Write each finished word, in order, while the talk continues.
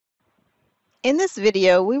In this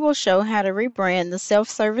video, we will show how to rebrand the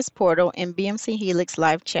self-service portal in BMC Helix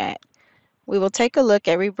live chat. We will take a look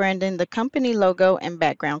at rebranding the company logo and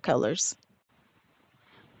background colors.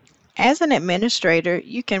 As an administrator,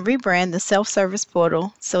 you can rebrand the self-service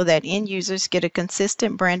portal so that end users get a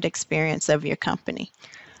consistent brand experience of your company.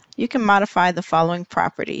 You can modify the following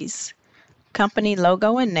properties: company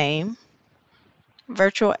logo and name,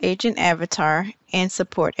 virtual agent avatar, and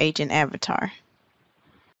support agent avatar.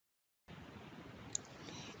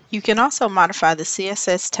 You can also modify the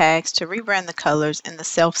CSS tags to rebrand the colors in the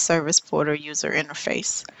self-service portal user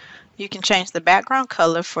interface. You can change the background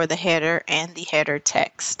color for the header and the header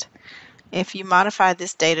text. If you modify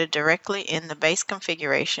this data directly in the base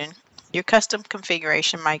configuration, your custom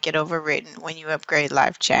configuration might get overwritten when you upgrade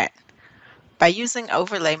live chat. By using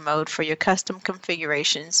overlay mode for your custom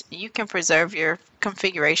configurations, you can preserve your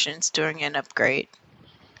configurations during an upgrade.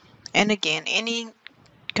 And again, any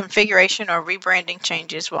configuration or rebranding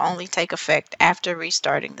changes will only take effect after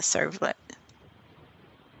restarting the servlet.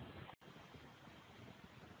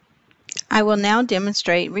 I will now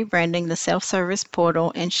demonstrate rebranding the self-service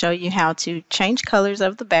portal and show you how to change colors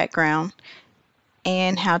of the background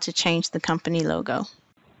and how to change the company logo.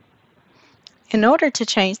 In order to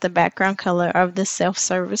change the background color of the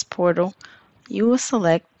self-service portal, you will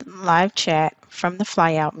select Live Chat from the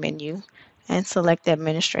flyout menu and select the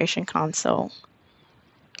Administration Console.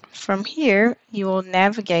 From here, you will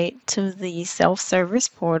navigate to the self-service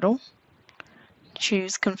portal,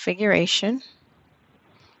 choose Configuration.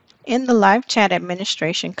 In the Live Chat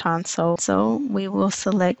Administration Console, we will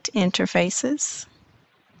select Interfaces.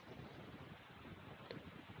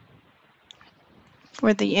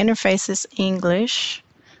 For the interfaces English,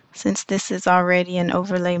 since this is already in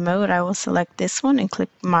overlay mode, I will select this one and click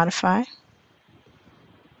Modify.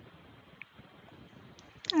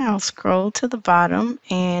 I'll scroll to the bottom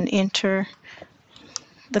and enter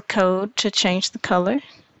the code to change the color.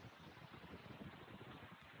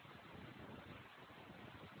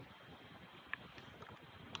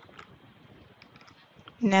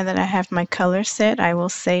 Now that I have my color set, I will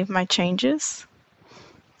save my changes.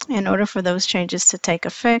 In order for those changes to take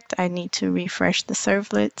effect, I need to refresh the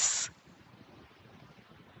servlets.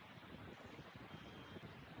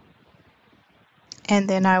 And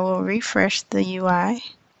then I will refresh the UI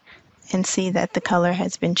and see that the color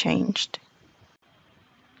has been changed.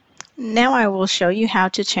 Now I will show you how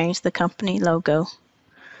to change the company logo.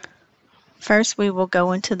 First, we will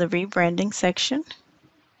go into the rebranding section.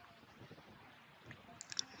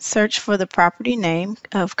 Search for the property name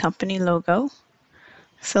of company logo.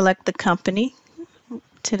 Select the company.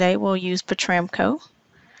 Today we'll use Petramco.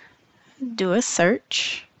 Do a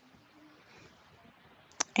search.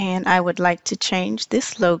 And I would like to change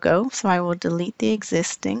this logo, so I will delete the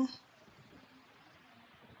existing.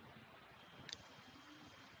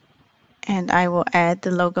 And I will add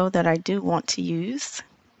the logo that I do want to use.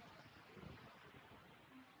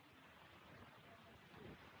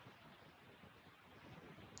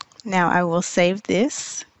 Now I will save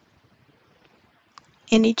this.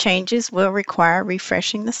 Any changes will require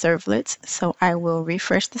refreshing the servlets, so I will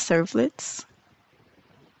refresh the servlets.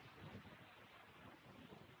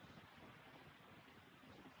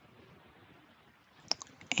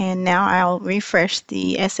 And now I'll refresh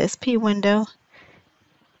the SSP window.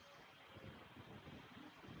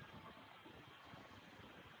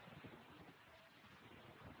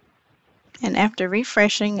 And after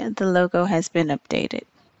refreshing, the logo has been updated.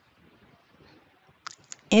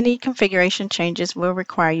 Any configuration changes will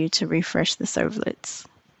require you to refresh the servlets.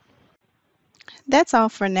 That's all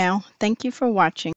for now. Thank you for watching.